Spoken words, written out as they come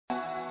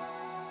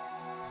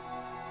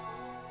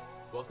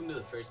Welcome to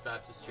the First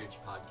Baptist Church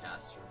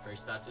podcast from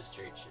First Baptist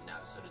Church in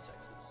Navasota,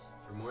 Texas.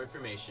 For more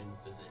information,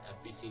 visit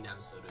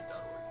fbcnavasota.org.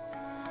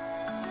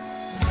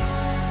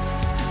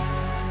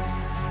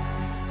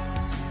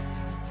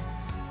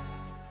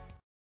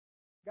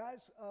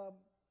 Guys,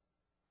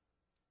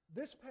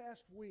 this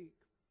past week,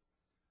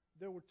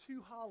 there were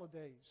two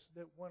holidays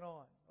that went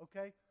on,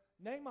 okay?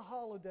 Name a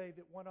holiday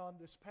that went on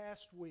this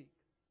past week.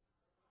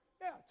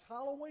 Yeah, it's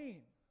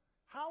Halloween.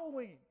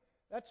 Halloween.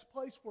 That's a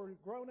place where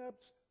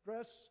grown-ups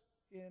dress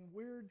in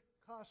weird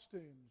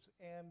costumes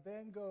and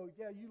then go,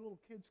 yeah, you little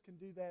kids can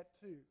do that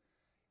too.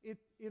 It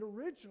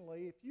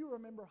originally, if you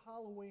remember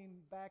Halloween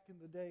back in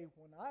the day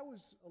when I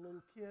was a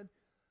little kid,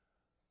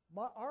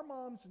 our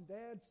moms and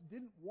dads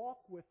didn't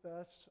walk with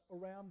us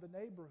around the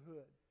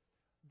neighborhood.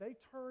 They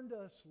turned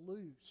us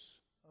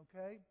loose,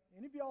 okay?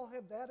 Any of y'all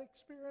have that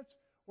experience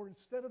where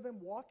instead of them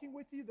walking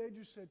with you, they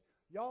just said,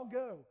 y'all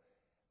go.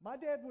 My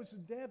dad was a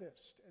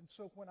dentist, and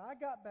so when I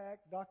got back,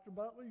 Dr.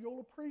 Butler,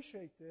 you'll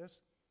appreciate this,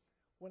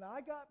 when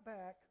I got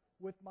back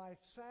with my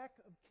sack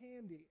of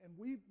candy, and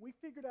we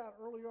figured out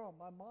earlier on,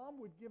 my mom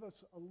would give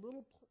us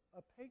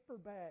a paper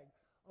bag,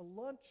 a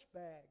lunch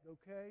bag,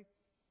 okay?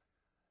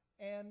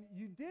 And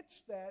you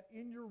ditched that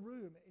in your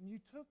room, and you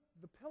took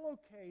the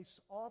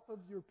pillowcase off of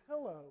your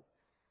pillow,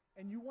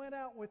 and you went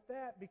out with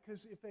that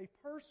because if a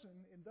person,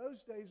 in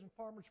those days in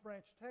Farmers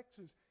Branch,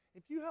 Texas,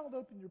 if you held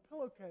open your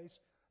pillowcase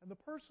and the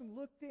person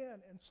looked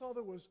in and saw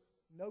there was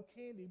no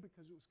candy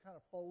because it was kind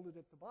of folded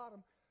at the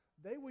bottom,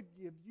 they would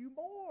give you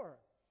more.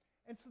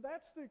 And so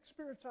that's the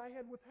experience I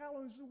had with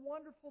Halloween. It was a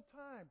wonderful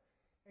time.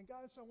 And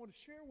guys, I want to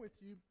share with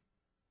you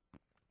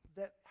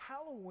that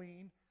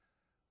Halloween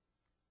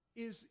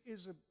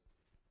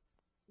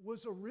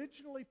was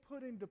originally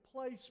put into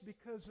place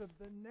because of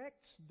the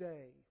next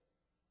day.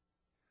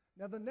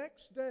 Now, the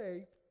next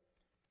day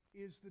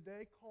is the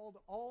day called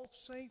All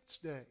Saints'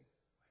 Day.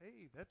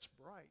 Hey, that's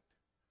bright.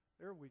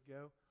 There we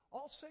go.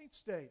 All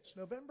Saints' Day. It's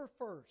November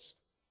 1st.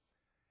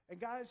 And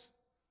guys,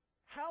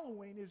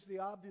 Halloween is the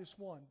obvious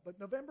one. But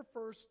November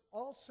 1st,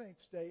 All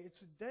Saints' Day,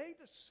 it's a day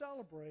to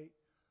celebrate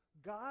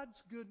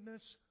God's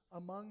goodness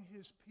among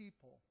His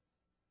people.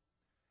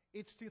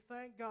 It's to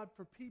thank God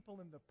for people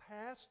in the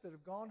past that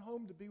have gone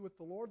home to be with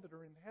the Lord, that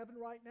are in heaven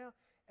right now,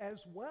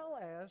 as well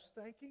as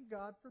thanking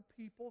God for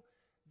people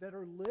that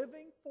are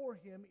living for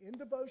Him in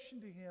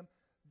devotion to Him,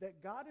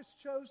 that God has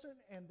chosen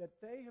and that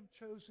they have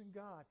chosen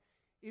God.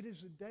 It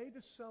is a day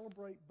to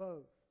celebrate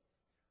both.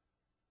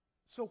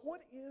 So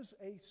what is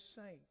a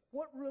saint?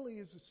 What really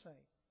is a saint?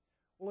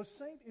 Well, a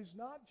saint is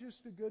not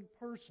just a good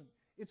person.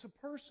 It's a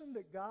person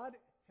that God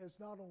has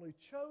not only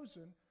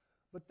chosen,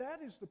 but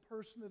that is the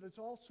person that has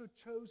also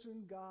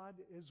chosen God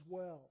as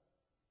well.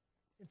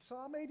 In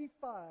Psalm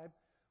 85,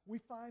 we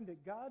find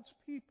that God's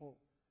people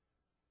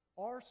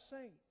are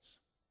saints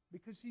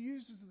because he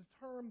uses the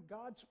term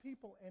God's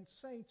people and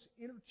saints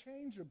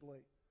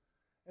interchangeably,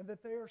 and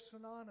that they are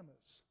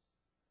synonymous.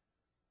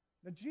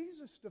 Now,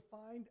 Jesus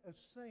defined a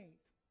saint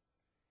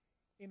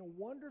in a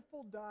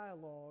wonderful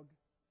dialogue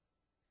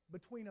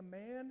between a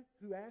man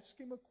who asked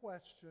him a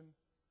question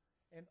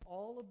and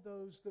all of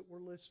those that were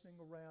listening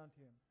around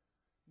him.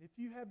 And if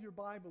you have your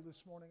Bible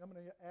this morning, I'm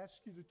going to ask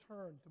you to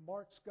turn to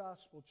Mark's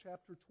Gospel,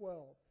 chapter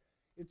 12.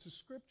 It's a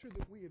scripture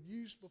that we have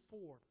used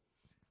before.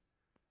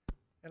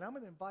 And I'm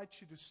going to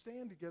invite you to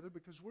stand together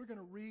because we're going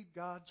to read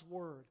God's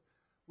Word.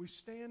 We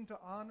stand to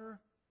honor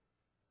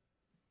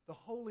the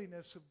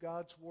holiness of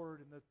God's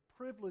Word and the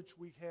privilege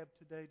we have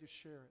today to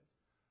share it.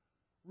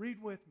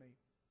 Read with me.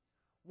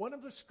 One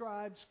of the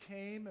scribes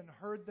came and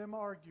heard them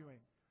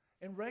arguing,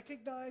 and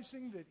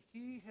recognizing that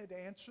he had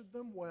answered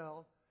them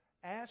well,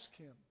 asked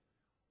him,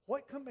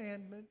 "What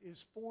commandment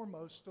is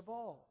foremost of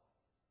all?"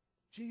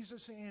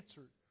 Jesus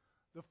answered,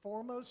 "The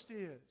foremost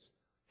is,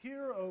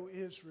 'Hear, O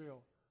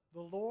Israel,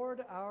 the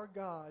Lord our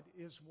God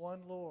is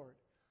one Lord,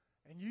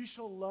 and you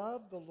shall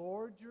love the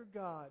Lord your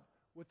God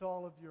with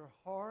all of your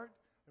heart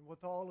and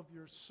with all of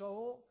your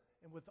soul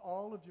and with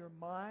all of your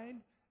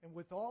mind and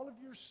with all of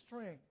your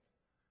strength.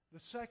 The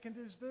second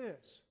is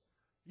this,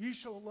 you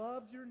shall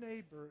love your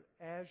neighbor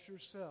as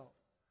yourself.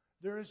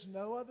 There is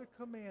no other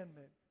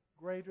commandment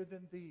greater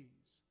than these."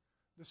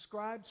 The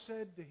scribe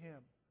said to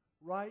him,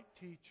 "Right,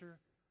 teacher,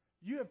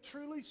 you have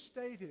truly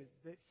stated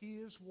that He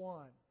is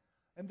one,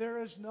 and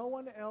there is no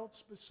one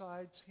else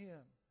besides Him.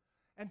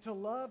 And to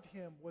love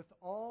Him with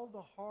all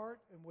the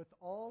heart and with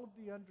all of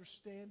the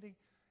understanding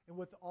and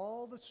with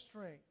all the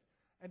strength,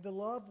 and to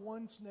love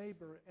one's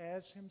neighbor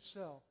as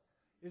himself,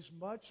 is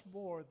much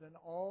more than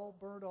all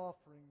burnt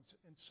offerings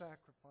and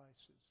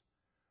sacrifices."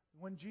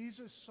 When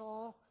Jesus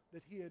saw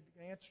that he had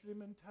answered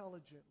him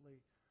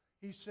intelligently,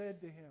 he said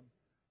to him,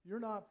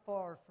 "You're not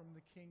far from the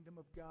kingdom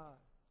of God."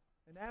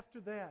 And after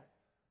that,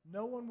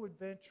 no one would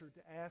venture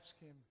to ask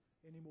him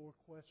any more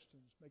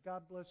questions. May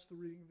God bless the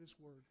reading of His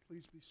Word.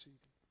 Please be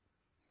seated.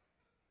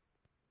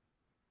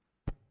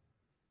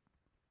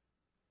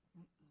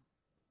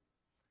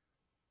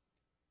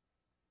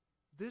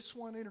 This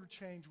one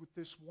interchange with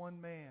this one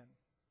man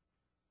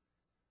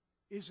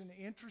is an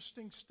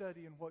interesting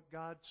study in what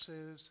God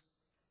says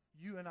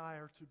you and I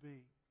are to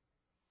be.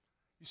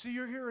 You see,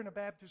 you're here in a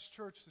Baptist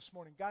church this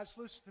morning. Guys,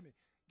 listen to me.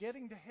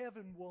 Getting to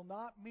heaven will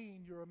not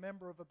mean you're a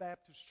member of a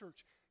Baptist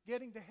church.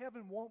 Getting to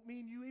heaven won't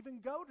mean you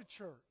even go to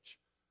church.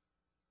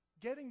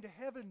 Getting to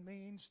heaven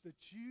means that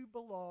you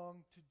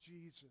belong to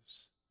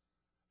Jesus,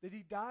 that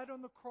He died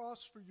on the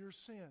cross for your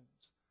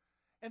sins,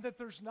 and that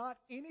there's not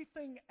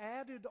anything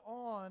added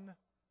on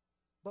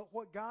but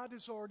what God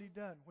has already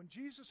done. When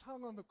Jesus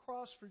hung on the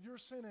cross for your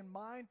sin and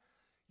mine,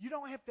 you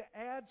don't have to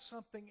add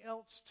something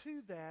else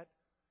to that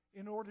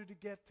in order to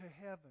get to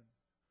heaven.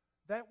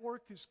 That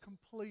work is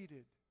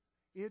completed.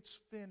 It's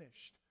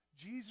finished.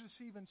 Jesus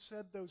even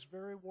said those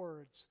very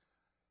words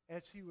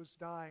as He was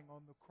dying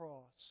on the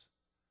cross.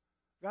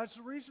 Guys,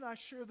 the reason I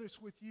share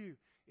this with you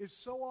is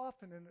so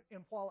often,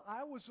 and while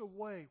I was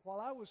away, while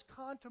I was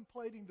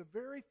contemplating the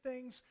very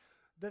things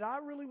that I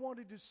really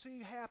wanted to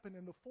see happen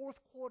in the fourth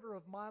quarter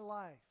of my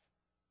life,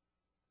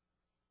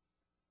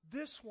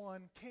 this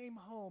one came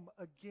home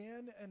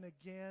again and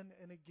again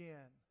and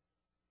again.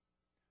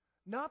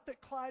 Not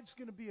that Clyde's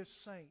going to be a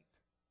saint,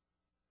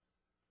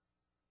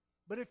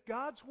 but if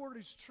God's Word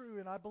is true,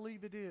 and I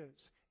believe it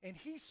is, and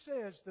He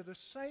says that a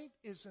saint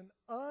is an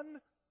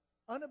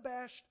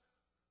unabashed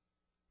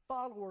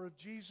follower of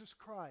Jesus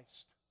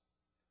Christ,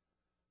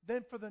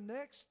 then for the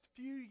next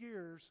few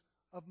years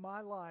of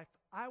my life,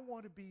 I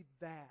want to be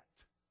that.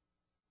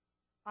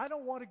 I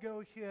don't want to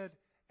go ahead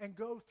and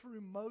go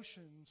through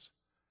motions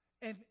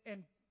and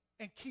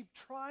keep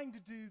trying to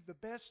do the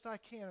best I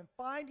can and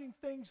finding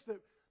things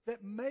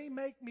that may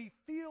make me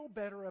feel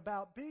better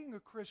about being a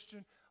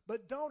Christian,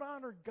 but don't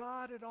honor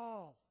God at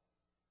all.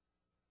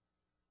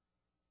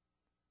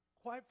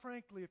 Quite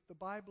frankly, if the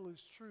Bible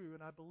is true,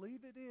 and I believe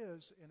it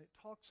is, and it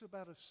talks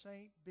about a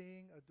saint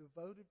being a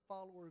devoted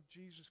follower of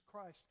Jesus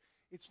Christ,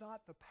 it's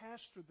not the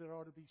pastor that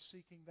ought to be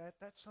seeking that.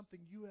 That's something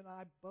you and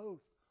I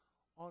both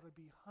ought to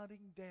be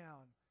hunting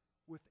down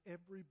with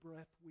every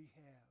breath we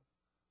have.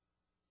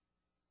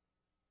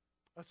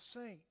 A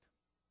saint,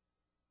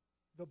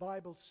 the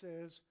Bible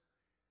says,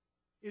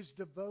 is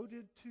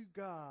devoted to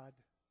God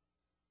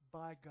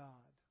by God.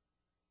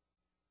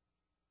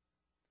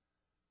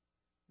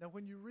 Now,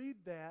 when you read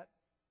that,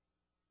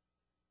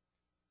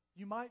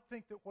 you might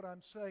think that what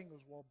I'm saying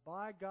is, well,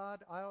 by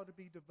God, I ought to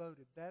be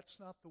devoted. That's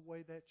not the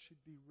way that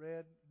should be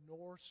read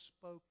nor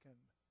spoken.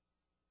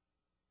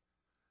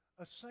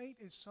 A saint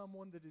is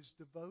someone that is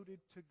devoted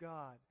to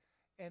God.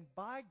 And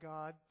by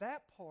God,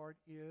 that part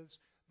is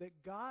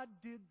that God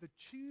did the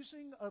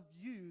choosing of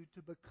you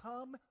to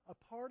become a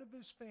part of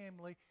His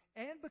family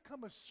and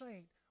become a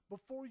saint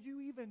before you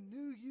even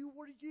knew you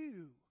were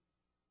you.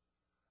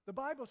 The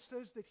Bible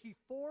says that He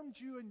formed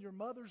you in your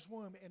mother's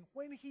womb, and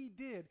when He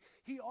did,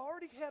 He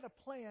already had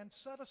a plan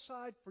set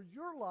aside for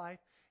your life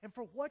and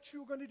for what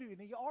you were going to do.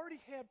 And He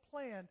already had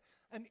planned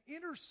an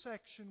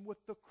intersection with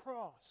the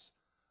cross,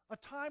 a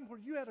time where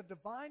you had a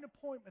divine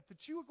appointment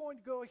that you were going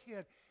to go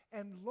ahead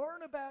and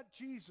learn about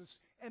Jesus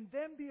and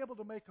then be able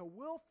to make a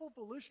willful,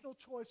 volitional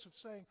choice of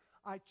saying,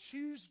 I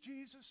choose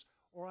Jesus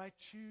or I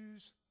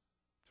choose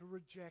to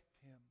reject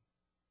Him.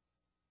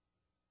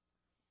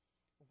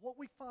 What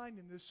we find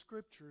in this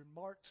scripture in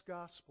Mark's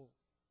gospel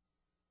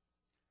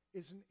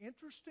is an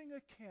interesting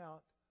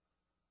account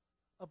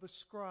of a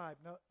scribe.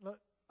 Now,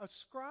 a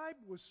scribe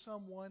was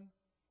someone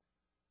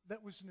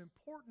that was an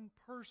important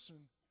person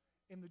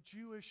in the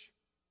Jewish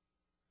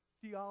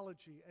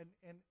theology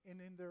and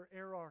in their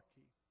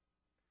hierarchy.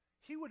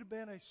 He would have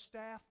been a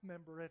staff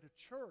member at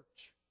a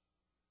church.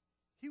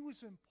 He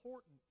was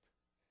important.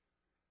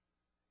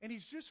 And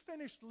he's just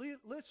finished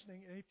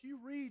listening, and if you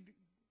read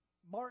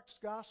Mark's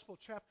Gospel,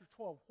 chapter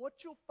 12, what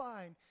you'll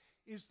find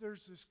is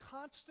there's this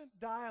constant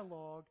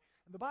dialogue,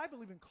 and the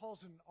Bible even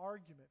calls it an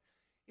argument.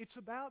 It's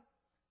about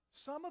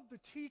some of the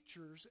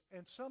teachers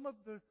and some of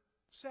the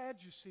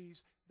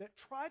Sadducees that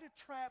try to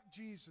trap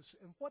Jesus,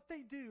 and what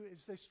they do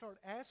is they start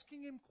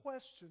asking Him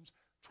questions,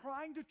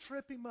 trying to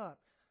trip Him up.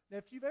 Now,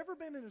 if you've ever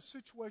been in a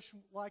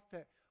situation like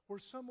that, where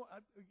someone,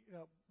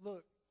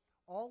 look,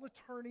 all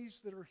attorneys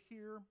that are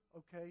here,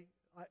 okay,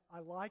 I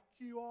like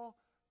you all.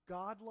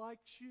 God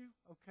likes you,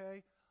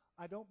 okay?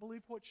 I don't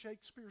believe what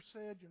Shakespeare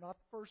said. You're not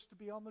the first to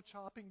be on the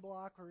chopping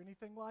block or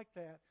anything like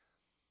that.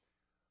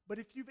 But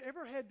if you've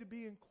ever had to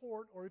be in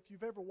court, or if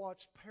you've ever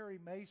watched Perry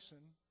Mason,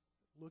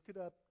 look it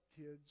up,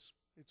 kids.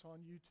 It's on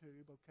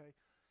YouTube, okay?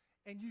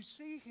 And you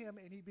see him,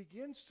 and he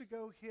begins to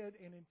go ahead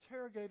and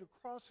interrogate or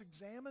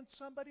cross-examine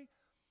somebody,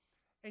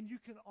 and you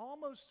can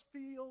almost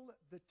feel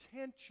the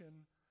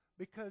tension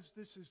because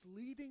this is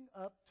leading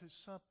up to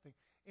something.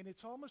 And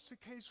it's almost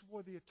a case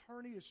where the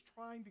attorney is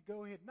trying to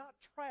go ahead, not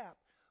trap,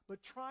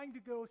 but trying to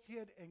go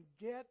ahead and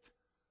get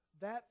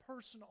that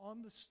person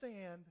on the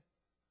stand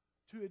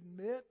to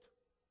admit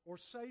or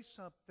say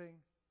something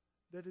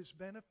that is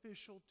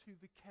beneficial to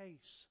the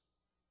case.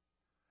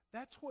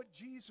 That's what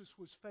Jesus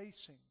was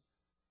facing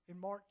in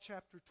Mark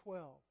chapter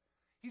 12.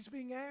 He's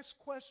being asked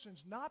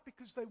questions not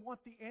because they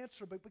want the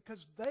answer, but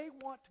because they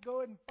want to go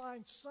ahead and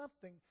find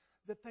something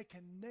that they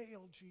can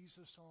nail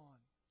Jesus on.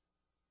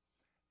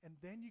 And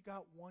then you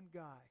got one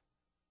guy.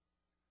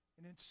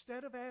 And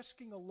instead of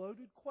asking a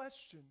loaded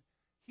question,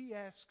 he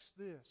asks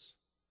this: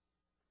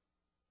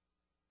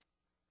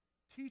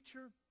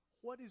 Teacher,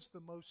 what is the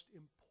most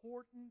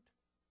important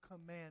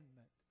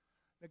commandment?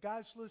 Now,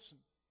 guys, listen.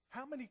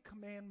 How many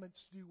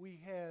commandments do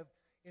we have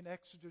in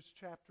Exodus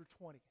chapter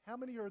 20? How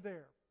many are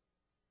there?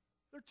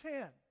 There are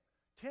 10.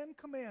 10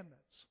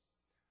 commandments.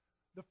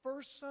 The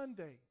first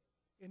Sunday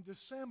in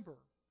December,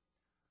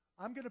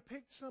 I'm going to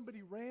pick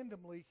somebody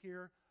randomly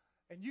here,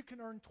 and you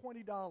can earn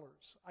 $20.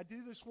 I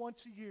do this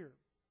once a year.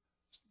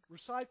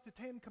 Recite the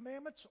 10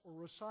 commandments or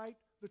recite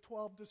the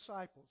 12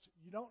 disciples.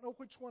 You don't know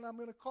which one I'm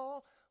going to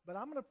call, but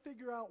I'm going to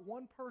figure out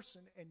one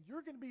person, and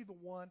you're going to be the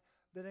one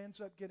that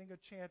ends up getting a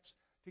chance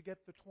to get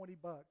the $20.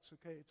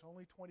 Okay, it's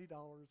only $20.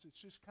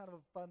 It's just kind of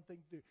a fun thing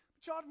to do.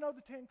 But you ought to know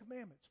the 10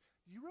 commandments.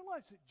 Do you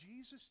realize that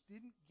Jesus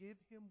didn't give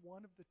him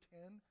one of the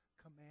 10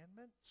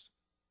 commandments?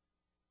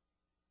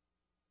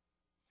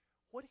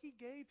 What he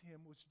gave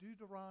him was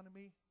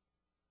Deuteronomy,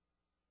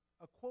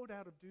 a quote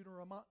out of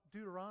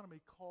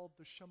Deuteronomy called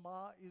the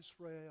Shema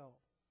Israel.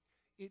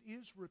 It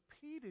is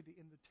repeated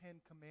in the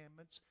 10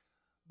 commandments,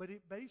 but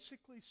it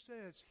basically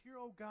says, Hear,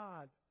 O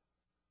God,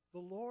 the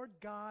Lord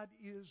God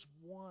is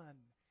one.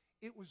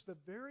 It was the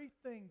very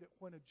thing that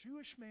when a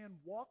Jewish man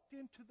walked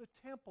into the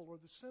temple or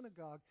the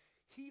synagogue,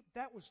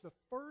 that was the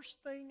first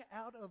thing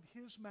out of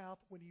his mouth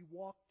when he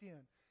walked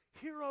in.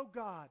 Hear, O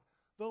God,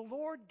 the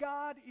Lord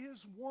God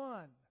is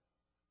one.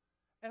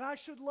 And I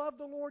should love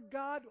the Lord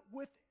God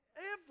with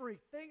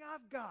everything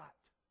I've got.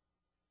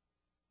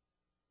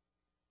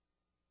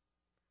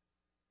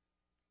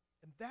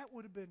 And that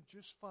would have been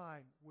just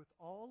fine with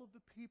all of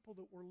the people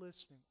that were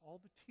listening, all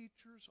the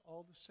teachers,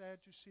 all the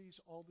Sadducees,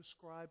 all the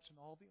scribes, and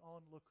all the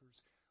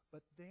onlookers.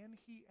 But then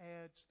he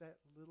adds that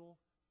little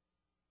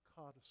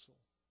codicil.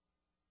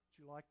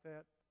 Did you like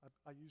that?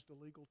 I used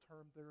a legal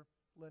term there,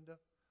 Linda.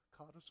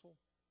 Codicil.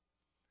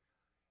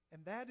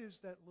 And that is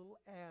that little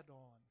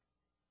add-on.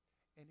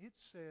 And it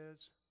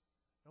says,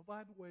 now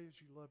by the way,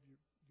 as you love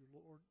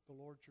the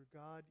Lord your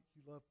God,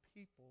 you love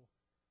people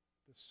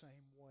the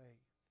same way.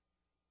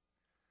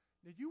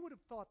 Now you would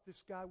have thought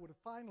this guy would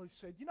have finally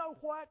said, you know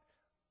what?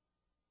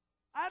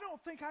 I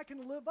don't think I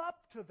can live up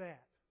to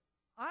that.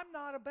 I'm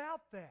not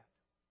about that.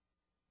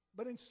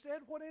 But instead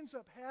what ends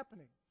up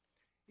happening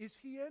is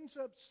he ends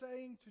up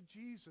saying to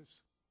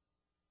Jesus,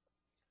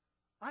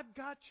 I've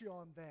got you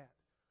on that.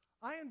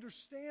 I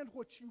understand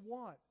what you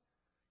want.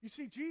 You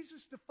see,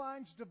 Jesus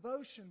defines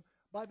devotion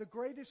by the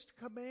greatest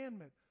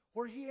commandment,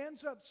 where he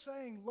ends up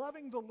saying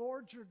loving the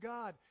Lord your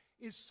God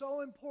is so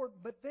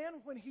important. But then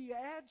when he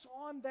adds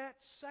on that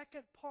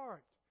second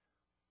part,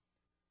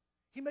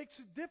 he makes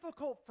it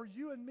difficult for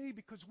you and me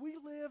because we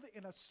live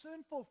in a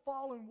sinful,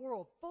 fallen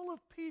world full of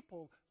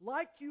people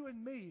like you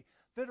and me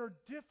that are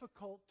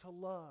difficult to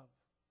love.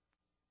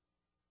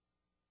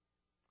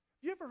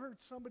 You ever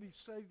heard somebody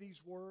say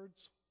these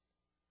words?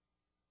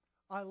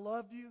 I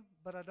love you,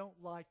 but I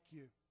don't like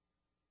you.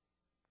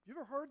 You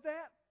ever heard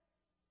that?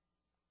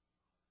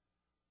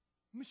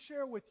 Let me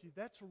share with you,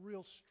 that's a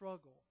real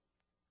struggle.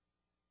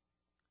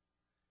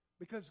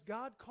 Because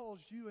God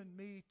calls you and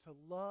me to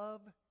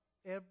love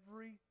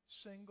every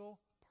single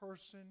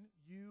person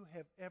you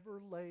have ever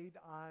laid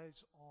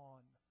eyes on.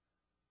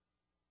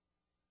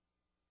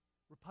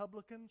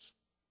 Republicans,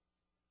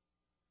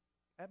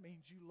 that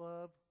means you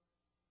love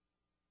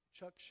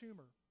Chuck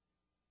Schumer.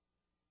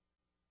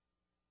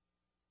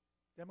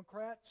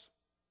 Democrats,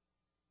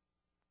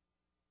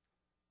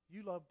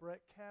 you love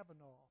Brett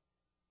Kavanaugh.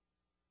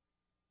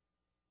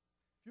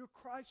 If you're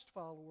a Christ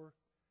follower,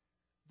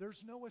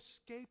 there's no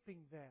escaping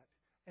that.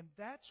 And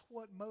that's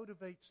what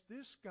motivates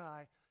this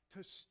guy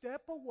to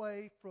step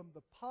away from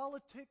the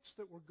politics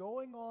that were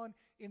going on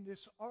in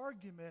this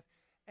argument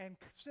and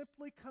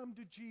simply come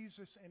to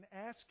Jesus and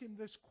ask him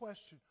this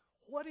question.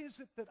 What is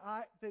it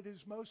that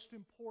is most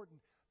important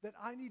that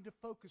I need to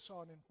focus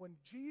on? And when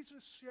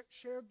Jesus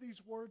shared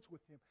these words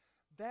with him,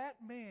 that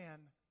man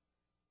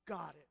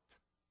got it.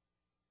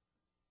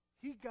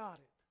 He got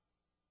it.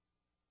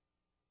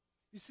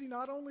 You see,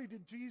 not only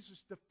did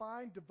Jesus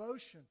define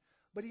devotion,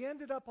 but he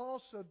ended up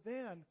also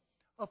then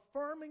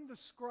affirming the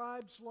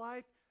scribe's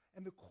life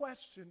and the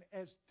question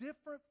as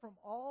different from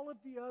all of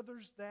the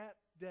others that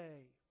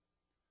day.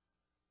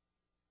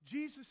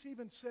 Jesus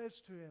even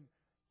says to him,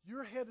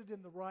 you're headed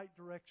in the right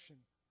direction.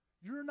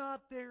 You're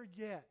not there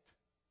yet,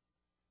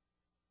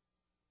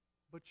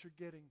 but you're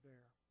getting there.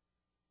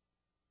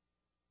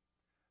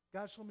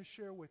 Guys, let me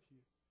share with you.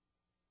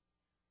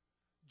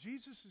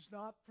 Jesus is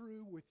not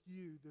through with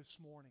you this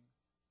morning.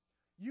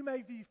 You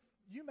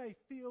may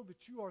feel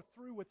that you are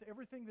through with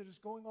everything that is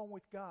going on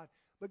with God,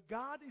 but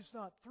God is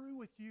not through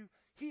with you.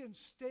 He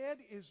instead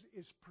is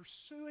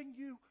pursuing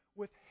you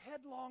with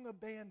headlong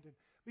abandon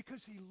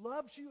because he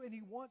loves you and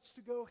he wants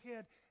to go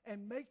ahead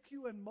and make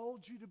you and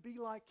mold you to be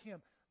like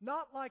him.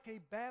 Not like a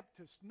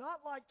Baptist, not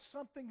like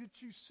something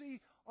that you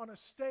see on a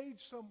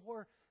stage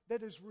somewhere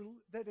that is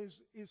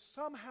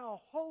somehow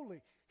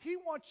holy. He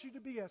wants you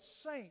to be a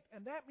saint,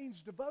 and that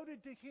means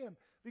devoted to him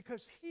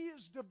because he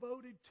is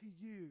devoted to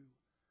you.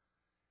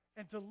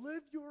 And to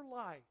live your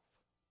life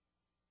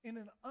in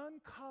an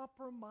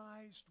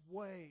uncompromised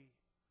way.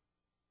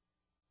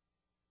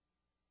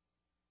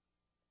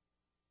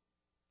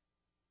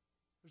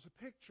 There's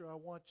a picture I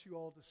want you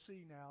all to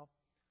see now.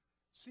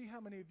 See how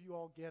many of you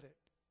all get it.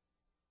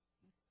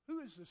 Who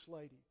is this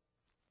lady?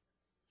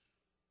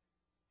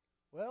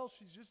 Well,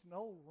 she's just an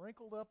old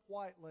wrinkled up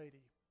white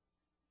lady.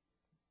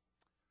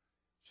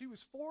 She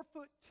was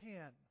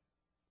 4'10".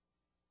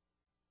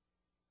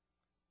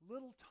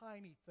 Little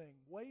tiny thing,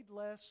 weighed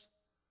less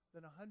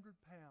than 100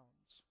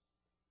 pounds.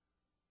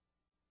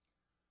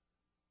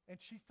 And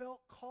she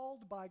felt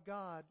called by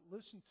God,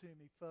 listen to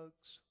me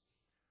folks,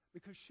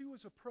 because she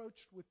was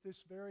approached with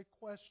this very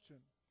question.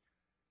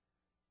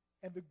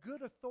 And the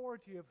good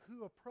authority of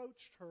who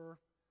approached her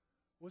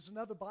was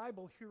another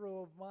Bible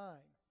hero of mine.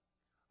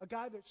 A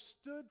guy that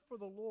stood for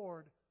the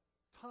Lord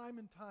time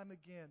and time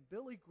again,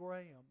 Billy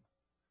Graham.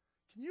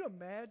 Can you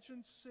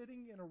imagine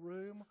sitting in a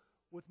room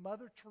with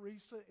Mother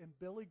Teresa and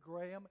Billy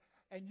Graham,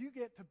 and you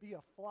get to be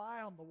a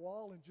fly on the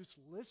wall and just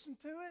listen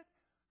to it?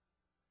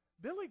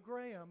 Billy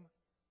Graham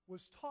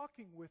was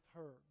talking with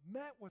her,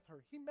 met with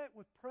her. He met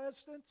with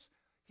presidents.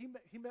 He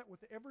met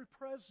with every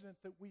president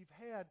that we've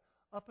had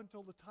up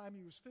until the time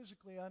he was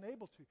physically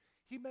unable to.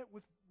 He met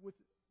with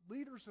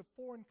leaders of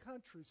foreign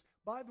countries.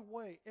 By the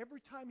way,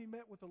 every time he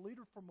met with a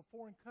leader from a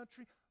foreign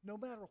country, no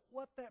matter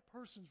what that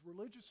person's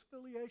religious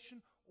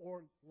affiliation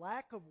or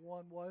lack of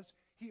one was,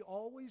 he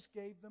always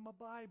gave them a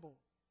Bible.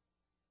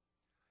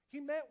 He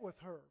met with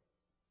her,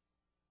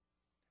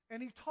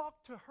 and he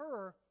talked to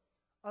her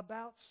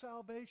about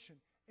salvation.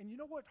 And you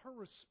know what her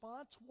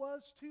response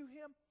was to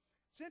him?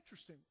 It's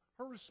interesting.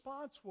 Her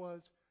response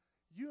was,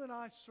 "You and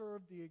I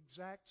serve the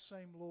exact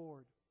same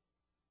Lord."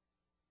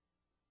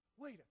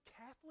 Wait, a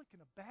Catholic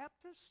and a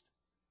Baptist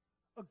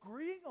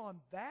agreeing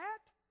on that?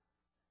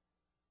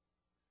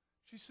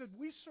 She said,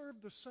 "We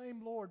serve the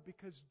same Lord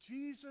because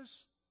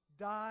Jesus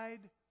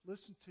died,"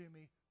 listen to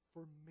me,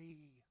 "for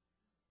me."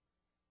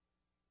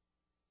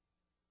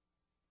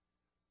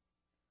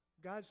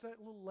 Guys, that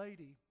little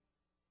lady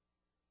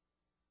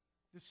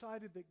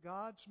decided that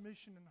God's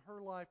mission in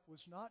her life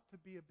was not to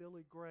be a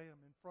Billy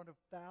Graham in front of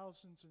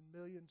thousands and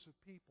millions of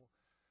people,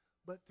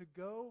 but to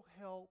go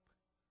help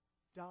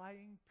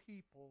dying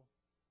people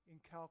in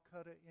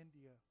Calcutta,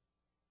 India.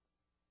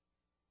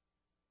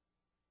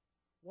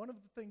 One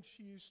of the things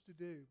she used to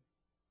do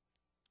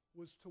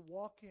was to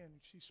walk in.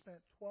 She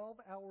spent 12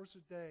 hours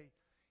a day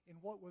in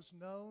what was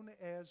known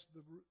as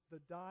the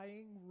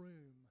dying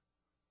room.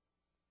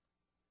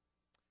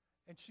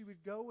 And she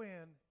would go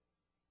in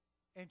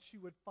and she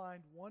would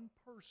find one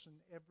person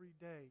every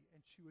day,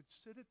 and she would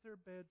sit at their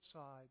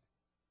bedside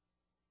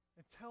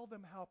and tell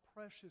them how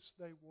precious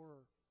they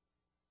were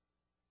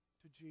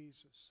to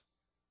Jesus.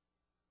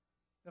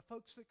 Now,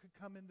 folks that could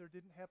come in there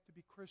didn't have to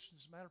be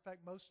Christians. As a matter of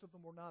fact, most of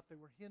them were not. They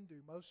were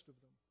Hindu, most of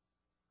them.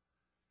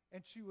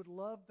 And she would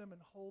love them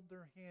and hold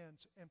their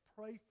hands and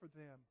pray for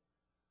them.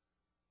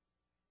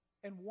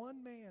 And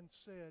one man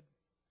said,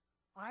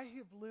 "I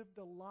have lived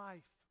a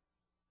life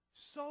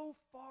so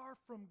far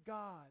from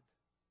God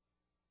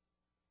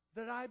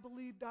that I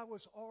believed I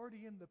was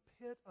already in the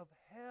pit of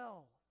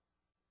hell."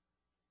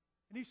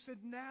 And he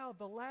said, "Now,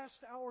 the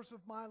last hours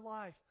of my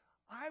life,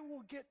 I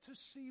will get to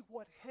see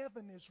what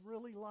heaven is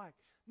really like."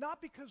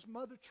 Not because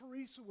Mother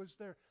Teresa was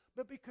there,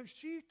 but because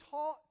she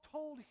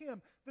told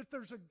him that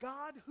there's a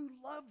God who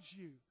loves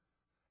you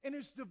and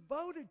is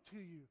devoted to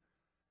you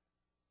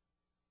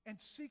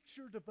and seeks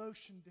your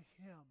devotion to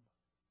Him.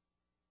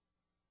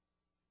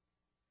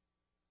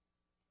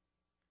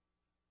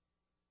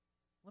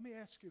 Let me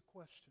ask you a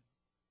question.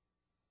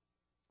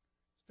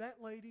 Is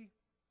that lady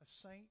a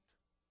saint?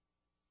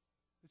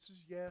 This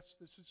is yes,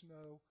 this is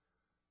no,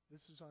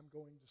 this is I'm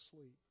going to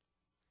sleep.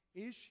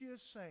 Is she a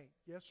saint?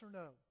 Yes or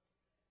no?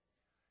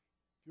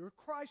 If you're a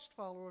Christ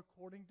follower,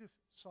 according to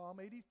Psalm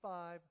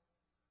 85,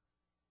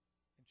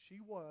 and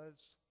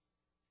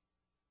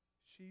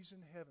she's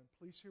in heaven.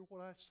 Please hear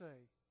what I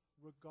say,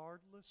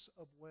 regardless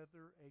of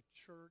whether a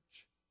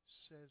church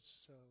says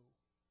so.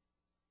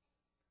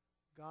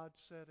 God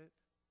said it.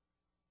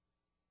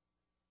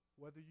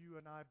 Whether you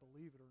and I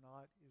believe it or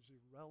not is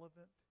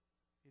irrelevant.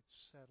 It's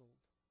settled.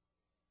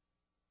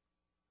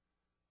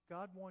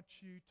 God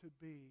wants you to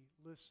be,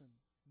 listen,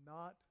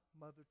 not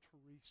Mother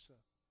Teresa.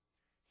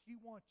 He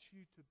wants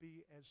you to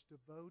be as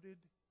devoted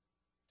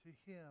to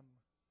Him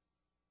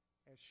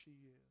as she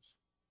is.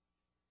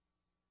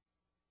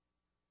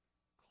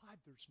 Clyde,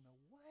 there's no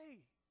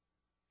way.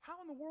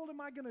 How in the world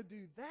am I going to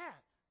do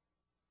that?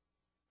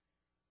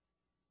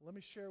 Let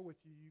me share with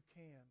you, you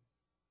can.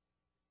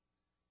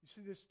 You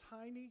see, this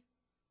tiny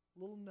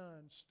little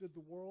nun stood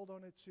the world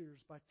on its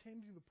ears by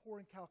tending to the poor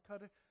in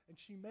Calcutta, and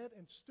she met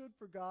and stood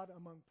for God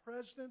among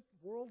president,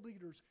 world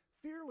leaders,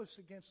 fearless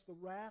against the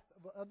wrath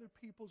of other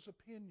people's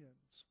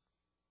opinions.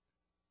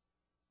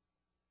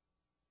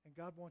 And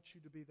God wants you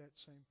to be that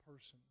same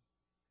person.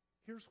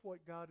 Here's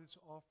what God is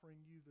offering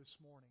you this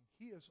morning.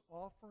 He is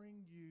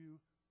offering you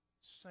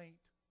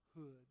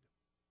sainthood.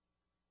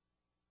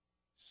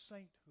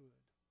 Sainthood.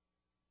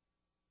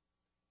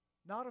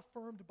 Not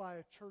affirmed by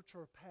a church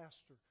or a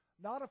pastor.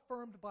 not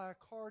affirmed by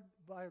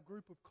a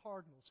group of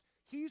cardinals.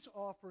 He's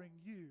offering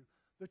you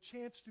the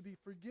chance to be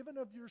forgiven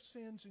of your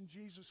sins in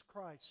Jesus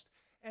Christ.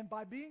 And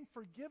by being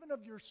forgiven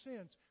of your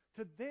sins,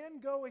 to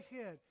then go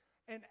ahead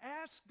and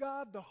ask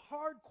God the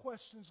hard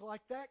questions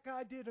like that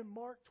guy did in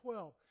Mark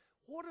 12.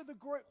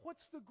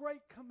 What's the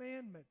great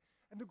commandment?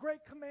 And the great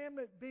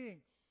commandment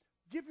being,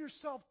 give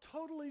yourself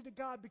totally to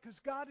God because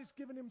God has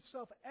given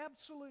himself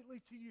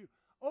absolutely to you.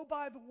 Oh,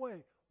 by the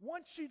way,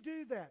 once you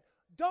do that,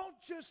 don't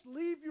just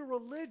leave your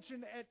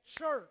religion at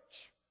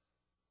church.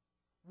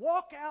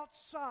 Walk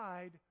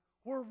outside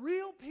where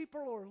real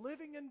people are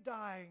living and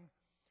dying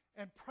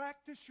and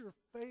practice your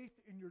faith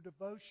and your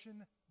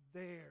devotion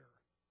there.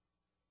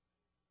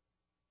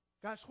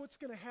 Guys, what's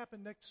going to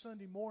happen next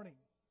Sunday morning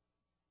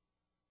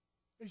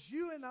is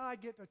you and I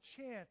get a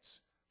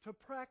chance to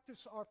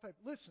practice our faith.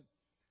 Listen,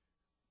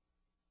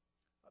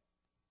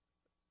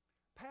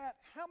 Pat,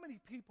 how many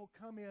people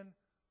come in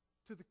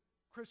to the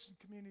Christian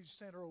Community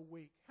Center a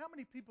week? How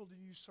many people do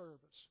you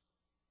service?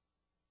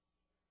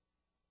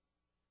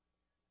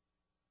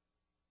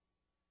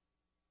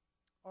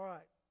 All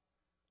right.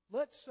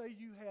 Let's say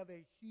you have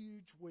a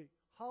huge week.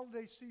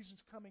 Holiday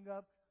season's coming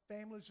up.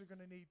 Families are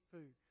going to need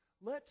food.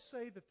 Let's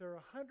say that there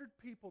are 100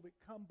 people that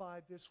come by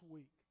this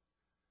week.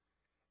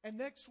 And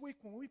next week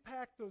when we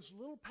pack those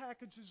little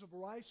packages of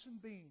rice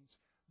and beans,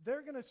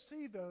 they're going to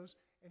see those,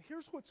 and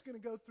here's what's going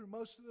to go through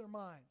most of their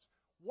minds.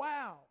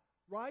 Wow,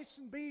 rice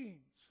and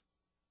beans.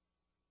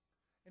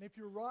 And if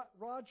you're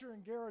Roger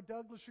and Gara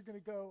Douglas, you're going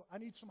to go, I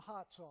need some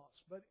hot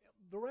sauce. But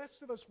the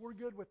rest of us, we're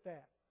good with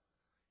that.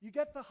 You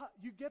get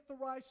the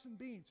rice and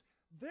beans.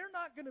 They're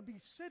not going to be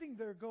sitting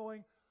there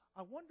going,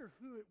 I wonder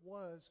who it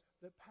was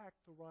that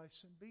packed the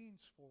rice and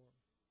beans for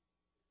them.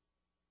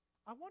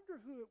 I wonder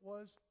who it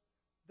was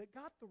that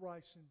got the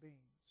rice and beans.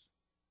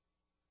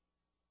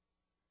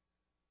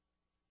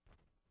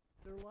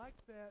 They're like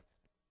that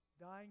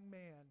dying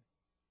man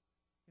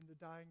in the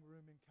dying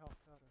room in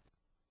Calcutta.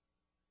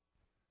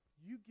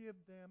 You give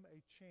them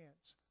a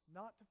chance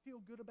not to feel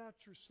good about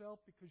yourself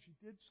because you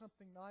did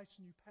something nice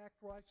and you packed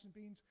rice and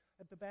beans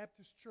at the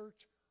Baptist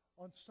Church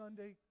on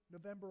Sunday,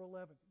 November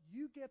 11th.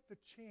 You get the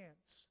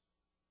chance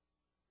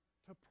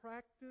to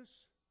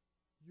practice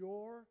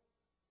your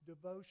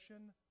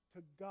devotion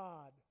to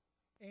God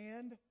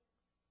and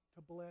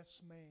to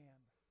bless man.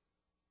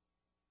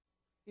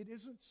 It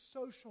isn't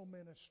social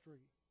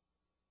ministry.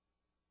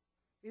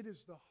 It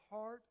is the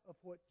heart of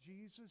what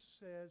Jesus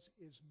says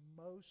is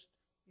most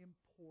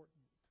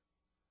important.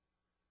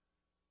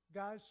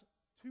 Guys,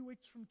 2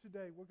 weeks from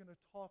today, we're going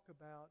to talk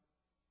about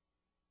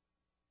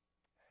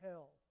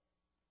hell,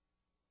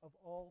 of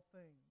all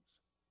things.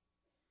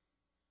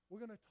 We're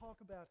going to talk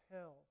about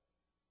hell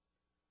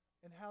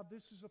and how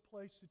this is a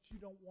place that you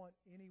don't want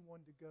anyone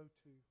to go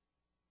to.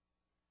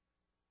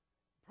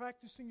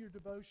 Practicing your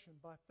devotion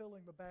by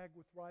filling the bag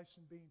with rice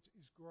and beans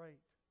is great.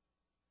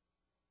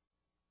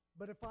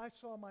 But if I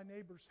saw my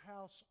neighbor's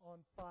house on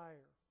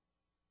fire,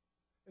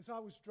 as I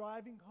was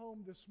driving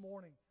home this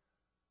morning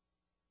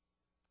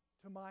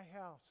to my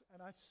house,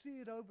 and I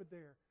see it over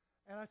there,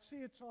 and I see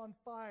it's on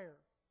fire,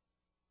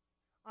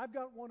 I've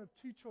got one of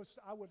two choices.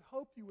 I would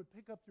hope you would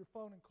pick up your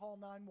phone and call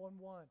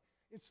 911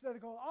 instead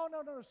of going, oh,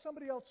 no,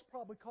 somebody else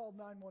probably called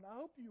 911. I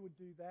hope you would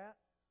do that.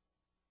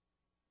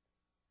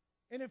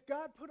 And if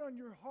God put on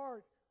your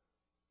heart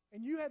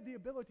and you had the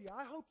ability,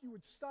 I hope you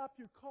would stop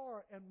your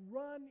car and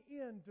run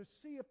in to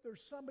see if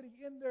there's somebody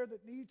in there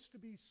that needs to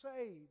be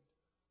saved.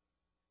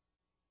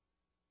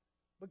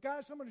 But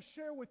guys, I'm going to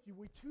share with you,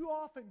 we too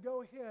often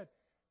go ahead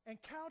and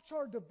couch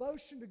our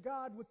devotion to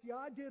God with the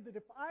idea that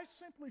if I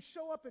simply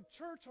show up at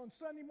church on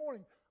Sunday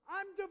morning,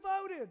 I'm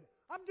devoted.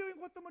 I'm doing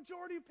what the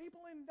majority of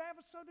people in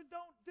Navasota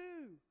don't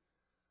do.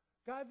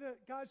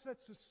 Guys,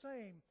 that's the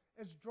same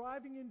as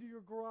driving into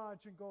your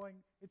garage and going,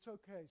 it's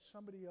okay,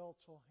 somebody else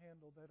will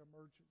handle that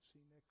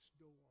emergency next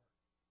door.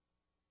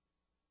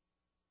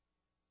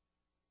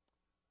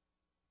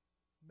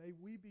 May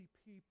we be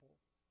people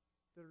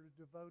that are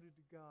devoted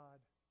to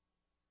God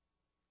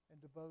and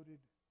devoted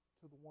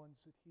to the ones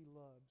that He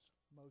loves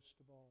most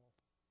of all.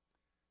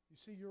 You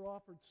see, you're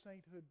offered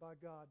sainthood by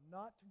God,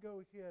 not to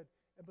go ahead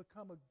and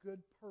become a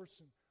good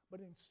person, but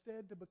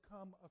instead to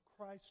become a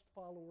Christ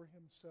follower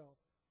Himself.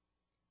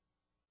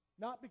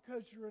 Not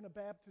because you're in a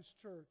Baptist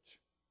church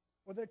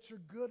or that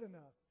you're good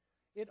enough.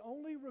 It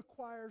only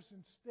requires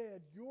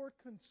instead your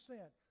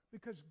consent,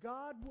 because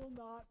God will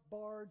not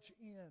barge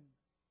in.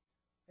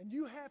 And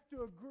you have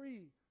to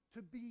agree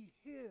to be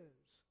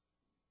His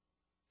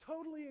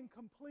totally and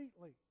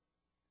completely,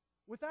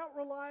 without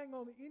relying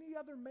on any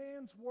other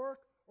man's work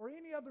or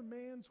any other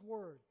man's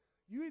word.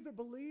 You either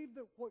believe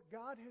that what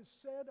God has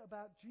said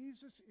about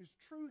Jesus is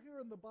true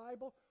here in the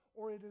Bible,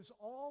 or it is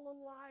all a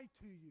lie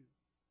to you.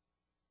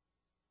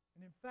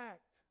 And in fact,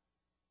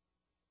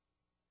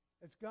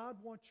 as God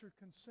wants your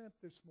consent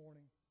this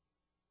morning,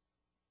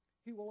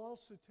 He will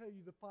also tell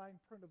you the fine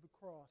print of the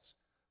cross,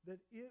 that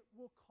it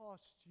will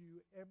cost you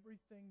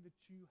everything that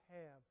you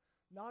have,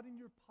 not in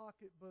your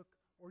pocketbook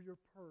or your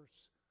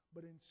purse,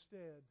 but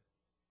instead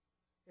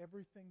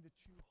everything that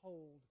you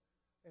hold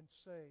and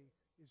say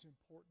is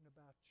important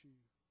about you.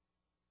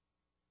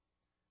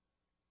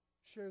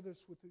 Share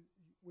this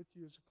with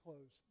you as a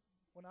close.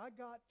 When I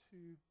got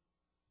to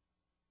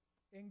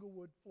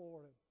Englewood,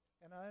 Florida,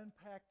 and I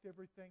unpacked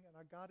everything, and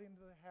I got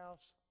into the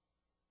house,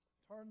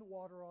 turned the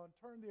water on,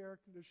 turned the air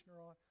conditioner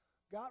on,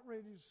 got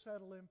ready to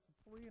settle in for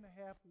 3.5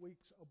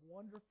 weeks of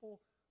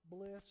wonderful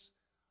bliss.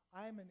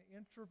 I'm an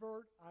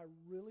introvert. I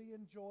really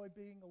enjoy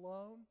being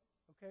alone.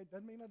 Okay,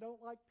 doesn't mean I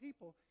don't like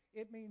people.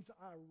 It means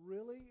I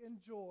really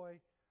enjoy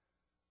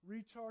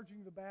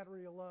recharging the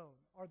battery alone.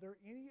 Are there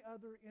any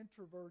other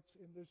introverts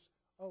in this?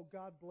 Oh,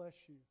 God bless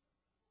you.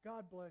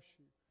 God bless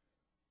you.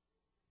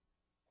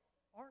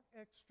 Aren't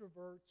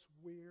extroverts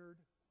weird?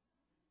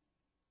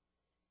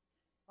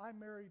 I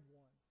married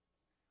one.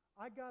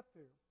 I got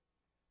there,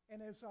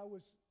 and as I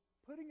was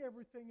putting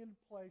everything into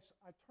place,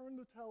 I turned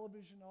the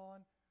television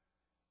on,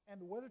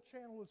 and the Weather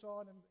Channel was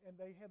on, and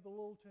they had the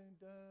little tune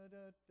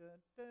that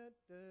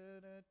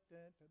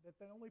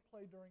they only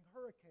play during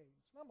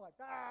hurricanes. And I'm like,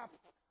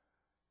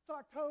 it's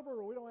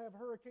October. We don't have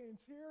hurricanes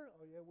here.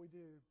 Oh, yeah, we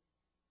do.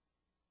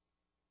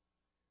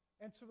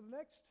 And so for the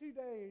next 2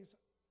 days,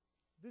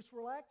 this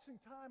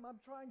relaxing time, I'm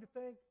trying to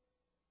think,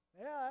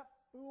 yeah, that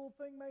fool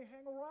thing may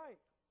hang a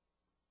right.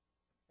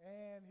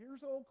 And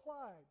here's old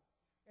Clyde.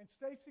 And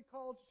Stacy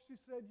calls. She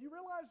said, you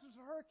realize there's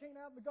a hurricane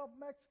out in the Gulf of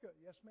Mexico?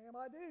 Yes, ma'am,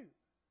 I do.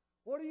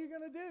 What are you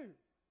going to do?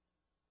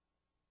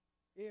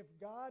 If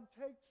God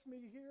takes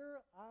me here,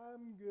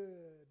 I'm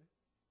good.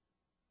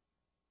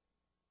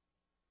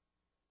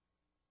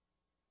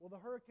 Well,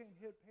 the hurricane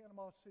hit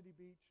Panama City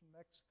Beach and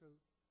Mexico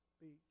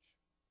Beach.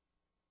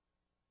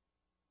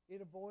 It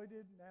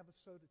avoided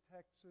Navasota,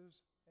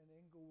 Texas, and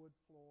Englewood,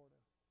 Florida.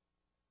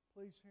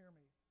 Please hear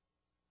me.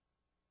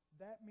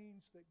 That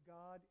means that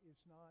God is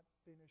not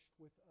finished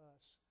with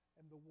us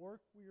and the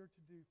work we are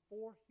to do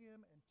for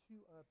Him and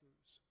to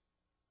others.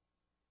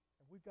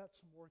 And we've got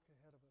some work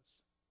ahead of us.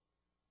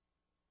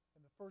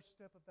 And the first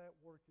step of that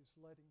work is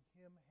letting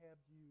Him have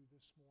you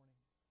this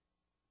morning.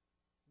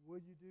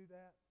 Will you do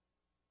that?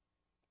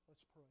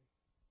 Let's pray.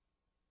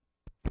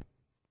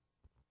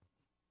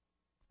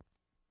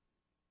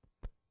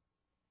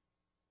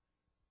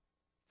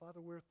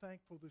 Father, we're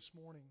thankful this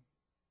morning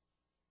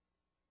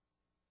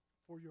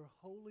for your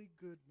holy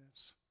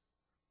goodness.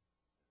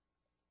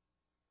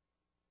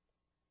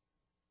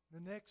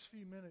 In the next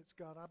few minutes,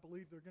 God, I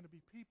believe there are going to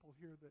be people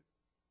here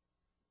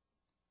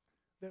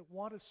that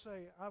want to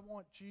say, I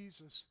want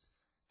Jesus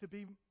to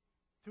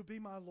be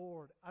my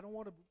Lord. I don't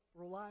want to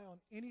rely on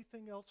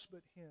anything else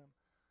but Him.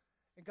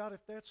 And God,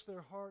 if that's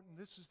their heart and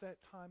this is that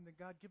time, then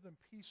God, give them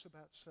peace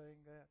about saying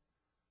that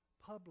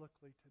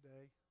publicly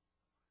today.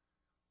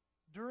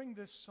 During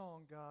this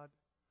song, God,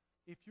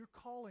 if you're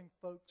calling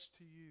folks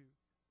to you,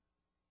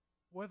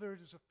 whether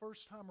it is a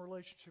first-time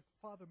relationship,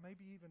 Father,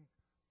 maybe even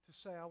to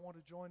say, I want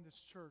to join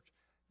this church,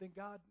 then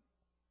God,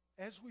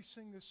 as we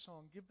sing this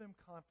song, give them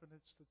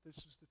confidence that this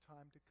is the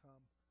time to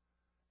come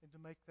and to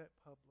make that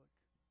public.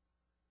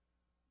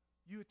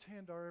 You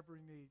attend our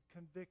every need,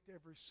 convict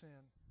every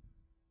sin,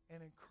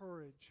 and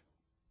encourage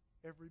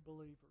every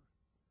believer.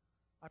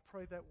 I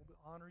pray that will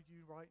honor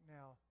you right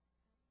now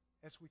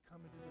as we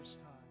come into this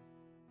time.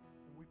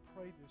 And we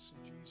pray this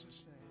in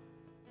Jesus' name.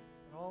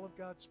 And all of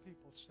God's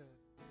people said,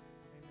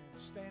 amen.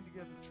 Stand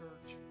together,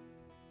 church.